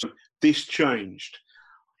 So this changed.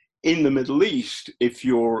 In the Middle East, if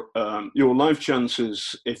your life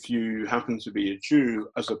chances, if you happen to be a Jew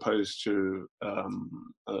as opposed to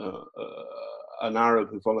an Arab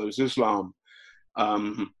who follows Islam,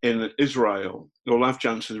 in Israel, your life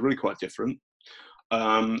chances are really quite different.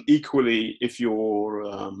 Equally, if you're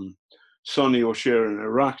Sunni or Shia in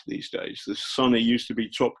Iraq these days, the Sunni used to be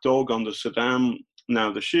top dog under Saddam,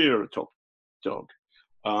 now the Shia are top dog.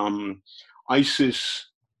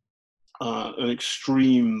 ISIS, an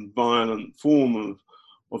extreme violent form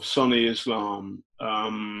of Sunni Islam,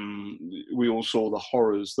 we all saw the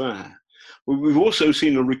horrors there. But we've also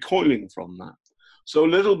seen a recoiling from that. So a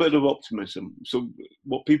little bit of optimism. So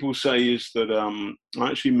what people say is that I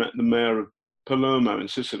actually met the mayor of Palermo in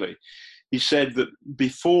Sicily. He said that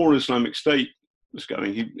before Islamic State was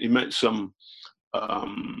going, he met some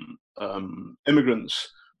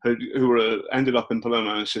immigrants who ended up in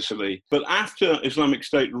Palermo in Sicily. But after Islamic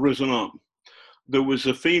State had risen up, there was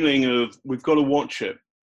a feeling of, we've got to watch it.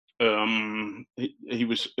 He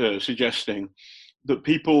was suggesting that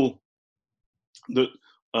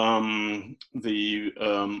the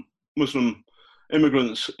Muslim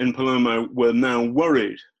immigrants in Palermo were now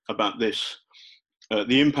worried about this,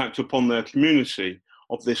 the impact upon their community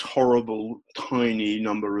of this horrible, tiny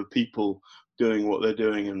number of people doing what they're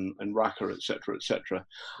doing in Raqqa, etc.,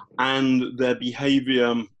 and their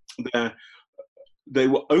behaviour. They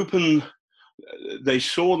were open. They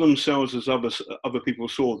saw themselves as other people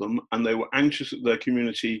saw them, and they were anxious that their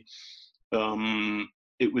community.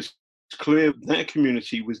 It was clear their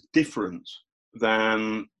community was different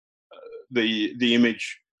than the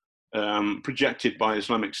image projected by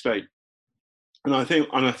Islamic State. And I think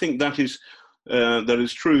that is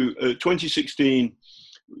true. 2016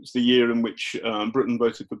 was the year in which Britain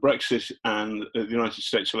voted for Brexit and the United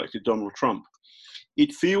States elected Donald Trump.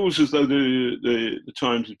 It feels as though the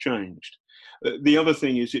times have changed. The other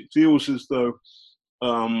thing is, it feels as though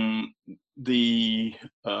the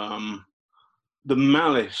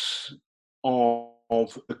malice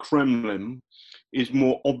of the Kremlin is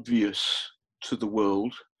more obvious to the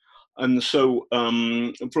world. And so,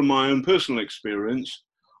 from my own personal experience,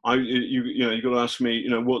 you got to ask me,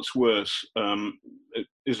 what's worse,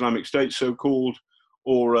 Islamic State, so-called,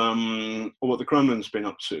 or what the Kremlin's been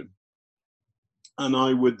up to. And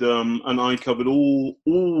I covered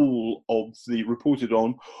reported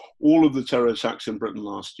on all of the terror attacks in Britain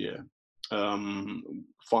last year,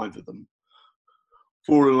 5 of them,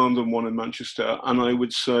 4 in London, 1 in Manchester, and I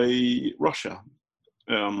would say Russia.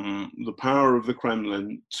 The power of the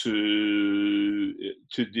Kremlin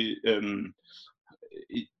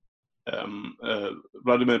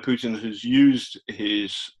Vladimir Putin has used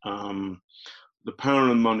the power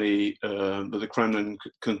and money that the Kremlin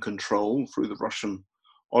can control through the Russian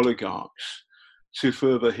oligarchs to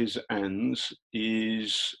further his ends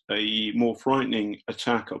is a more frightening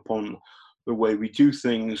attack upon the way we do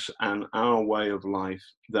things and our way of life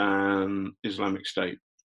than Islamic State.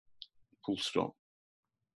 Full stop.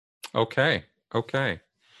 Okay.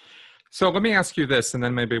 So let me ask you this, and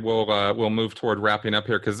then maybe we'll move toward wrapping up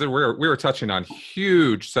here, because we were touching on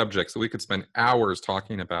huge subjects that we could spend hours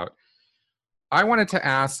talking about. I wanted to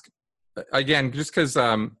ask, again, just because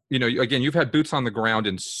again, you've had boots on the ground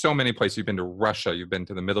in so many places. You've been to Russia, you've been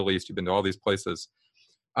to the Middle East, you've been to all these places.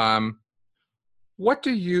 What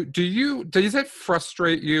does it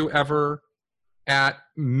frustrate you ever at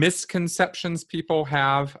misconceptions people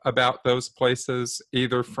have about those places,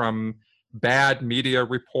 either from bad media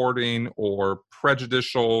reporting or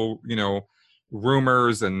prejudicial,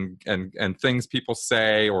 rumors and things people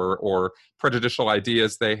say, or prejudicial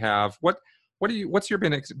ideas they have? What's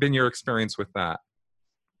been your experience with that?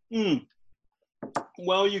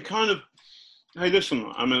 Well, hey,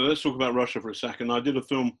 listen, let's talk about Russia for a second. I did a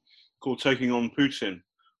film called Taking on Putin,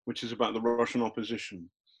 which is about the Russian opposition,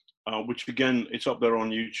 which, again, it's up there on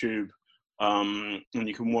YouTube, and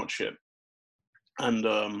you can watch it. And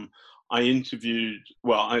I have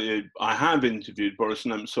interviewed Boris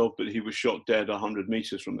Nemtsov, but he was shot dead 100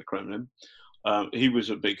 meters from the Kremlin. He was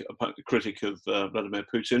a big critic of Vladimir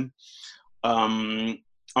Putin.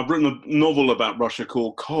 I've written a novel about Russia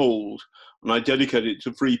called Cold, and I dedicated it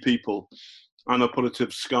to 3 people: Anna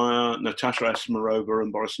Politivskaya, Natasha Esmerova,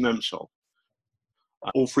 and Boris Nemtsov.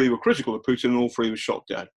 All 3 were critical of Putin, and all 3 were shot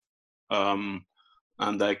dead. And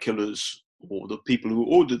their killers, or the people who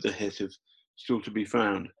ordered the hit, have still to be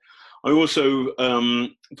found. I also,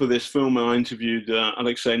 for this film, I interviewed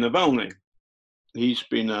Alexei Navalny. He's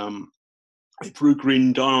been, they threw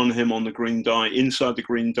green dye on him on the green dye. Inside the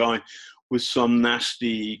green dye was some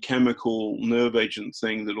nasty chemical nerve agent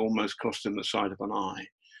thing that almost cost him the sight of an eye.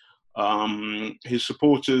 His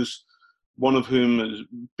supporters, one of whom is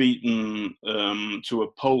beaten to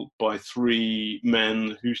a pulp by 3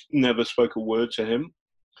 men who never spoke a word to him.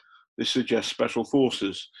 This suggests special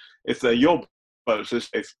forces. If they're your boats, they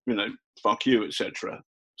say, fuck you, etc.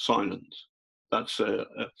 Silent. That's a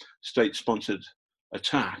state-sponsored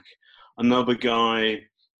attack. Another guy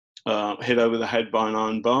hit over the head by an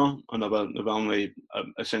iron bar. Another Navalny,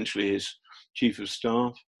 essentially his chief of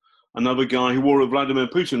staff. Another guy who wore a Vladimir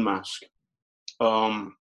Putin mask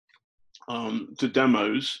to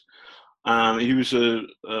demos. He was a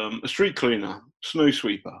street cleaner, snow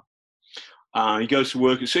sweeper. He goes to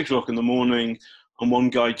work at 6 o'clock in the morning, and one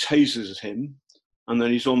guy tases him, and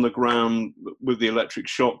then he's on the ground with the electric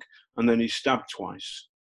shock, and then he's stabbed twice.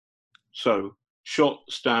 So, shot,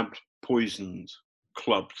 stabbed, poisoned,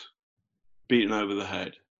 clubbed, beaten over the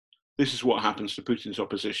head. This is what happens to Putin's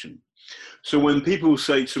opposition. So when people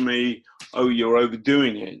say to me, oh, you're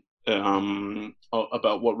overdoing it,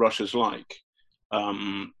 about what Russia's like,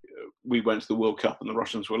 we went to the World Cup and the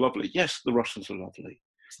Russians were lovely. Yes, the Russians are lovely.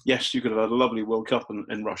 Yes, you could have had a lovely World Cup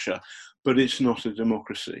in Russia, but it's not a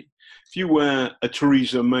democracy. If you wear a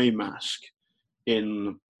Theresa May mask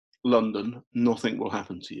in London, nothing will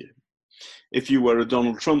happen to you. If you wear a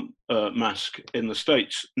Donald Trump mask in the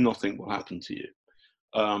States, nothing will happen to you.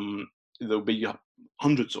 There'll be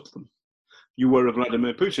hundreds of them. You wear a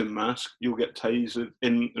Vladimir Putin mask, you'll get tasered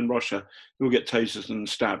in Russia. You'll get tasered and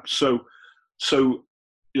stabbed. So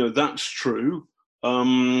that's true.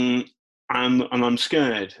 And I'm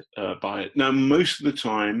scared by it. Now, most of the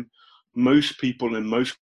time, most people in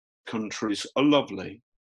most countries are lovely.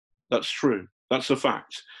 That's true. That's a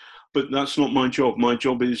fact. But that's not my job. My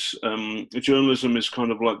job is journalism is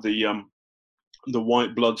kind of like the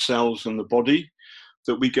white blood cells in the body,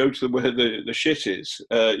 that we go to where the shit is,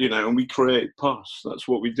 and we create pus. That's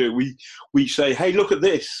what we do. We say, hey, look at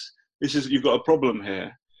this. You've got a problem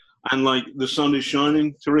here. And like the sun is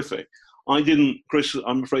shining, terrific. Chris,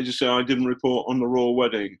 I'm afraid to say I didn't report on the royal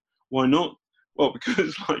wedding. Why not? Well,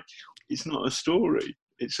 because like, it's not a story.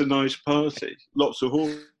 It's a nice party. Lots of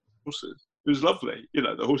horses. It was lovely.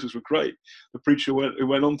 The horses were great. The preacher who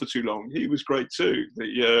went on for too long, he was great too.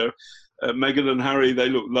 Meghan and Harry, they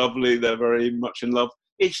look lovely. They're very much in love.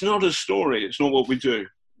 It's not a story. It's not what we do.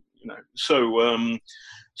 So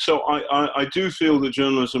I do feel that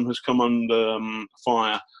journalism has come under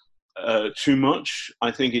fire too much. I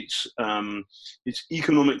think its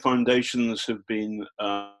economic foundations have been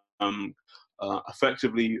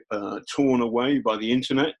effectively torn away by the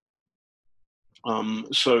internet.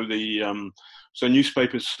 So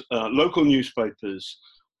newspapers, local newspapers,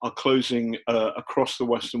 are closing across the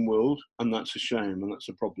Western world, and that's a shame, and that's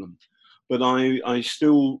a problem. But I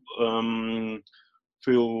still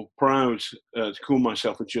feel proud to call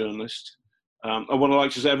myself a journalist. And what I like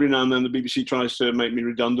to say, every now and then the BBC tries to make me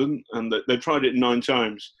redundant, and they've tried it 9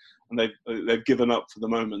 times, and they've given up for the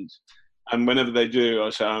moment. And whenever they do, I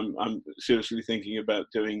say I'm seriously thinking about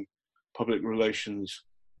doing public relations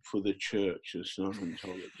for the church as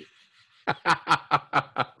Scientology.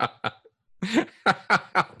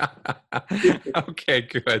 Okay,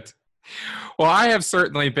 good. Well, I have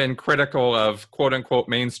certainly been critical of quote unquote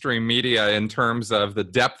mainstream media in terms of the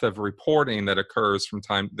depth of reporting that occurs from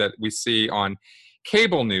time that we see on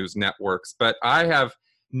cable news networks. But I have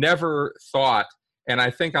never thought, and I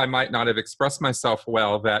think I might not have expressed myself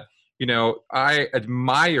well, that, I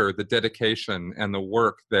admire the dedication and the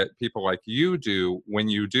work that people like you do when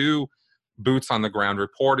you do boots on the ground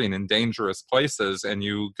reporting in dangerous places and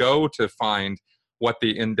you go to find what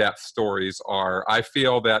the in-depth stories are. I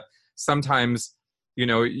feel that sometimes,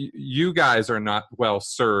 you guys are not well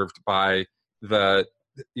served by the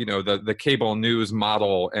cable news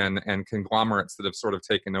model and conglomerates that have sort of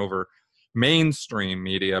taken over mainstream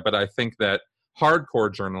media. But I think that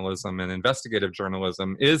hardcore journalism and investigative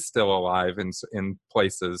journalism is still alive in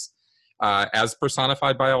places, as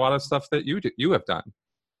personified by a lot of stuff that you have done.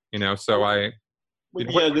 So I.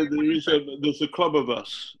 There's a club of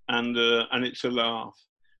us, and it's a laugh,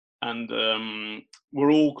 and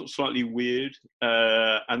we're all slightly weird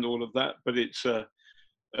and all of that. But it's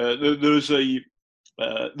there's the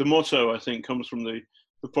motto, I think, comes from the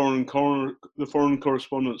Foreign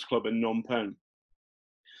Correspondents Club in Phnom Penh.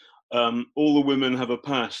 All the women have a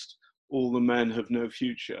past, all the men have no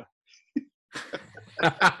future.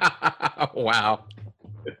 Wow.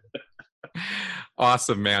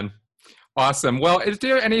 Awesome, man. Awesome. Well, is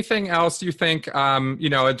there anything else you think,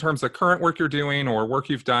 in terms of current work you're doing or work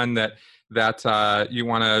you've done that you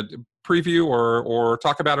want to preview or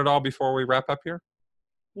talk about at all before we wrap up here?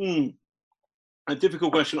 A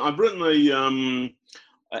difficult question. I've written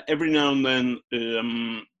every now and then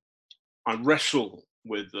I wrestle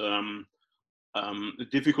with the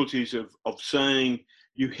difficulties of saying,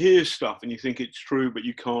 you hear stuff and you think it's true, but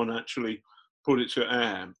you can't actually put it to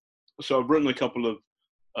air. So I've written a couple of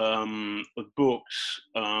books,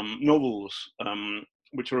 novels,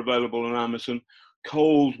 which are available on Amazon.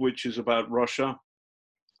 Cold, which is about Russia,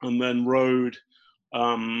 and then Road,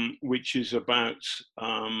 which is about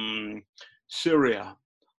Syria.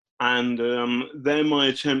 And they're my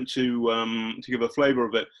attempt to give a flavour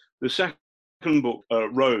of it. The second book,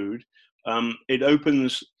 Road, it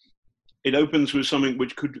opens with something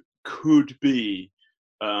which could be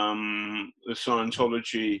the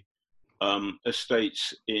Scientology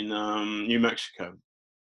estates in New Mexico.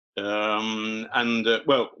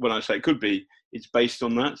 Well, when I say it could be, it's based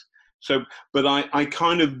on that. So, but I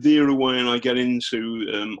kind of veer away and I get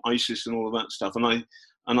into ISIS and all of that stuff. And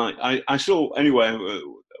I saw, anyway,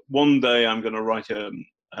 one day I'm going to write a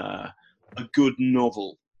good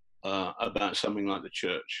novel about something like the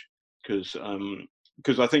church, because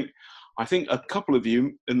I think a couple of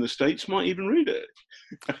you in the States might even read it.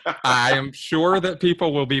 I am sure that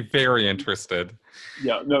people will be very interested.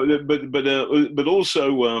 Yeah, no, but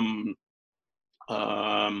also,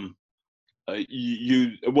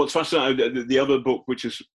 what's fascinating, the other book, which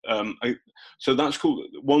is, so that's called,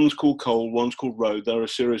 one's called Cold, one's called Road. They're a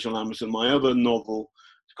series on Amazon. My other novel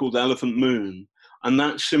is called Elephant Moon, and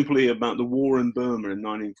that's simply about the war in Burma in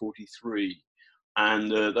 1943.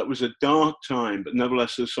 And that was a dark time, but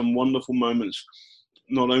nevertheless, there's some wonderful moments,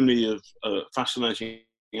 not only of fascinating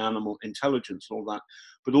animal intelligence and all that,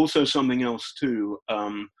 but also something else too,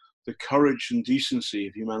 the courage and decency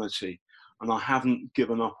of humanity, and I haven't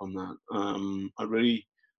given up on that. I really,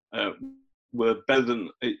 we're better than,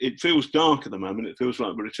 it feels dark at the moment. It feels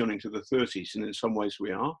like we're returning to the 30s, and in some ways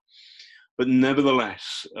we are. But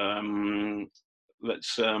nevertheless,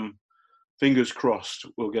 let's, fingers crossed,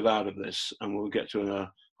 we'll get out of this and we'll get to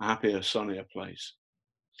a happier, sunnier place.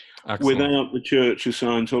 Excellent. Without the Church of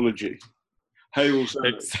Scientology. Hail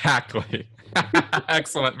Senate. Exactly.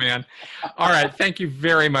 Excellent, man. All right. Thank you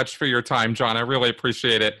very much for your time, John. I really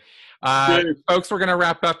appreciate it. Folks, we're going to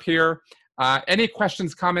wrap up here. Any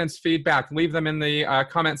questions, comments, feedback, leave them in the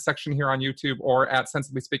comments section here on YouTube or at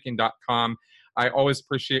sensiblyspeaking.com. I always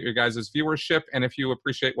appreciate your guys' viewership. And if you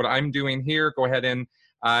appreciate what I'm doing here, go ahead and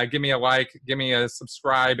give me a like, give me a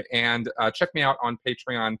subscribe, and check me out on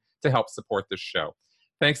Patreon to help support this show.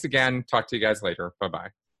 Thanks again. Talk to you guys later.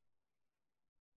 Bye-bye.